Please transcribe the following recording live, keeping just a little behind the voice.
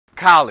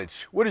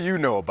College, what do you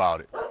know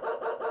about it?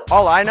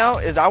 All I know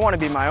is I want to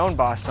be my own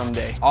boss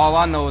someday. All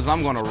I know is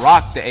I'm gonna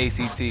rock the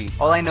ACT.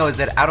 All I know is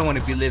that I don't want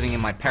to be living in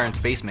my parents'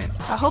 basement.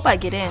 I hope I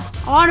get in.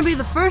 I want to be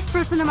the first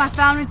person in my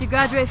family to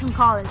graduate from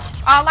college.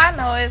 All I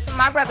know is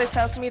my brother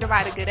tells me to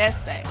write a good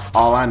essay.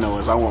 All I know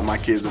is I want my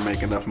kids to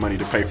make enough money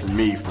to pay for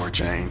me for a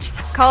change.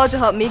 College will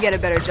help me get a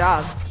better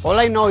job. All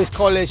I know is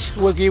college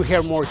will give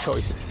her more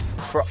choices.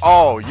 For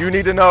all you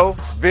need to know,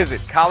 visit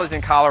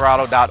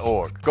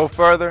collegeincolorado.org. Go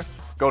further,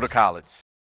 go to college.